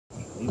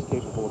He's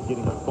capable of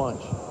getting a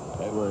bunch.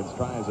 Edwards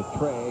tries a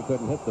tray,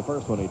 couldn't hit the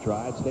first one he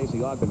tried. Stacey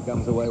Augmon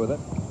comes away with it.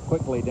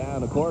 Quickly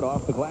down the court,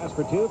 off the glass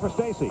for two for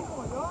Stacey.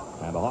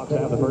 And the Hawks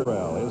have the first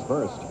rail, his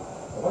first.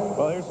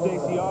 Well, here's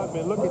Stacey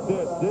Augmon. Look at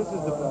this. This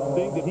is the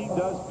thing that he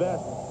does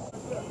best.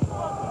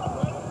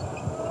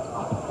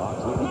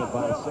 Hawks leading it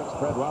by 6.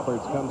 Fred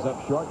Roberts comes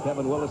up short.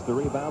 Kevin Willis the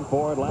rebound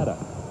for Atlanta.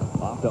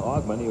 Off to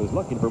Augmon. He was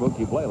looking for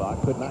Mookie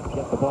Blaylock. Could not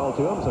get the ball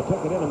to him, so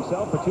took it in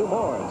himself for 2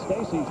 more. And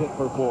Stacey's hit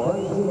for 4.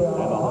 And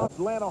the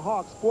Atlanta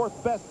Hawks,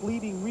 4th best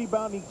leading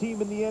rebounding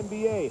team in the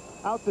NBA.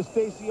 Out to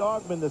Stacey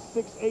Augmon, the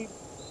 6'8"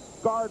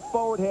 guard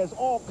forward, has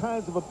all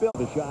kinds of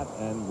ability. The shot,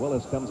 and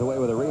Willis comes away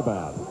with a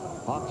rebound.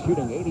 Hawks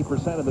shooting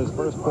 80% of this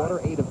first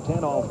quarter. 8 of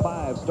 10, all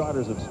 5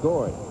 starters have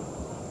scored.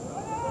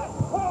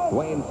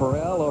 Dwayne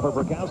Farrell over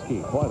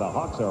Brokowski. Boy, the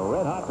Hawks are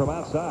red hot from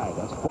outside.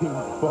 That's looking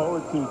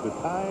forward to the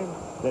time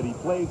that he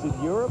plays in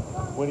Europe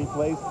when he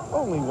plays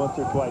only once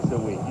or twice a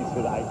week. He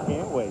said, I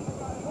can't wait.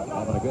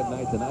 Having a good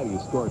night tonight. He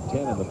scored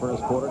 10 in the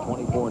first quarter,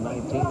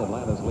 24-19.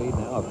 Atlanta's lead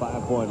now a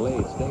 5-point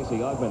lead.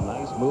 Stacey Augmon,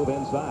 nice move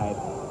inside.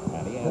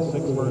 And he has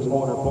 6 first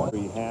quarter points.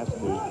 He has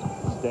to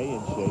stay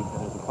in shape, and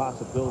there's a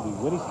possibility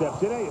when he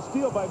steps in. Hey, a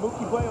steal by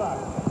Mookie Blaylock.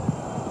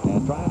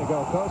 And trying to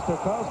go coast to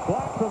coast.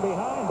 Blocked from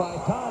behind by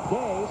Todd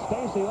Day.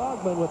 Stacey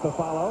Augmon with the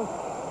follow.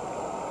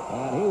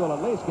 And he will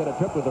at least get a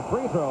trip to the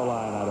free throw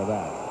line out of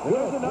that.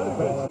 There's another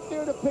good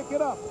there to pick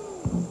it up.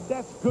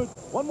 That's good.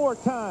 One more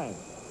time.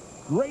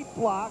 Great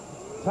block.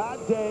 Todd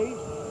Day.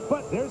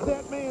 But there's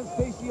that man,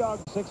 Stacey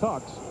Augmon. 6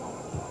 Hawks.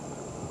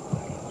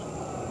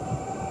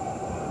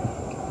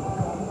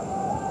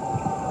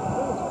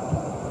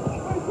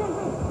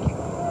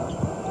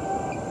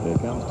 It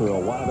comes to a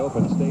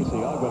wide-open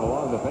Stacey Augmon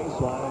along the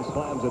baseline,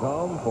 slams it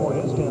home for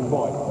his 10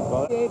 points.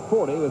 Well,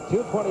 8:40 with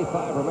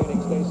 2:25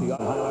 remaining. Stacey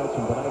Augmon highlights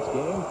from tonight's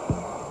game.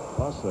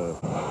 Plus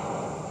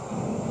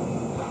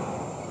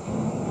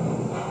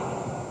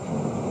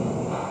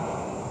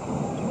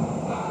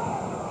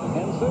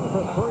Henson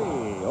for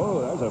 3.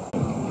 Oh, there's a...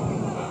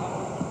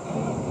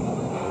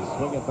 They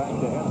swing it back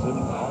to Henson.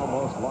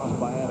 Almost lost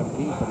by Adam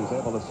Keefe, but he's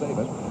able to save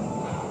it.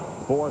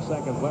 4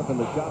 seconds left in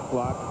the shot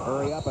clock.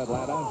 Hurry up,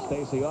 Atlanta.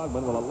 Stacey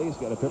Augmon will at least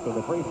get a trip to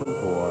the free throw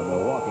for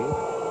Milwaukee.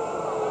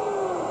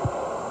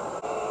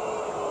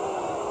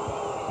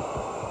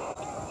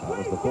 That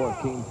was the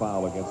 4th team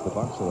foul against the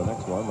Bucks, so the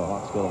next one, the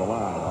Hawks go to the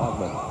line.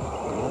 Augmon,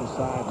 the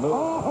inside move.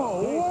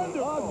 Oh, Stacey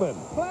wonderful. Augmon.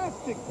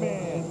 Plastic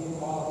Man.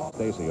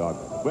 Stacey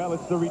Augmon. Well,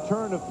 it's the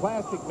return of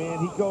Plastic Man.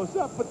 He goes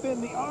up, but then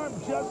the arm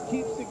just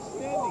keeps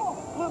extending.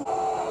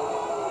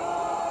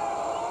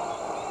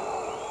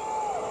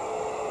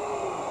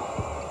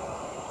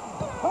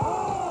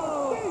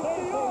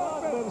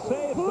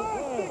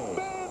 Plastic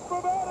Man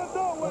from out of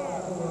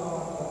nowhere.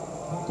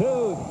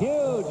 2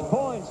 huge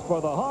points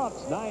for the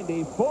Hawks,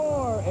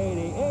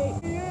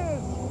 94-88. He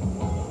is.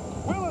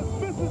 Willis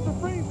misses the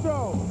free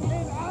throw,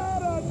 and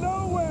out of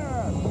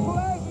nowhere,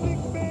 Plastic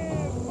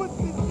Man puts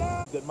it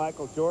down. That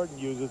Michael Jordan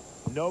uses.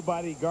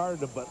 Nobody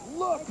guarded him, but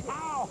look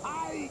how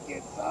high he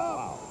gets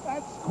up.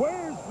 That's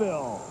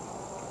Squaresville.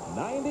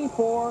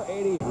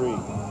 94-83.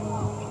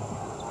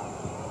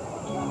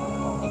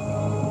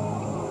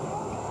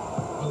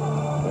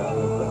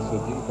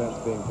 Impressive defense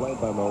being played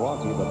by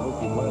Milwaukee, but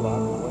Mookie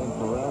Blaylock, Dwayne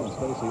Farrell, and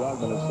Stacey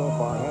Augmon have so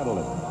far handled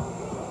it.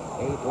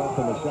 8 left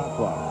in the shot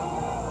clock.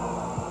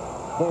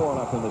 4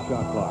 left in the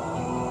shot clock.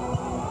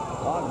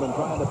 Augmon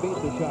trying to beat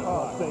the shot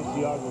clock.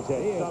 Stacey Augmon's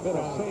had He has been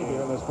a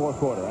savior in this 4th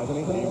quarter, hasn't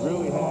he? He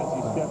really has.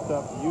 He stepped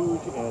up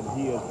huge, and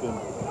he has been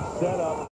set up.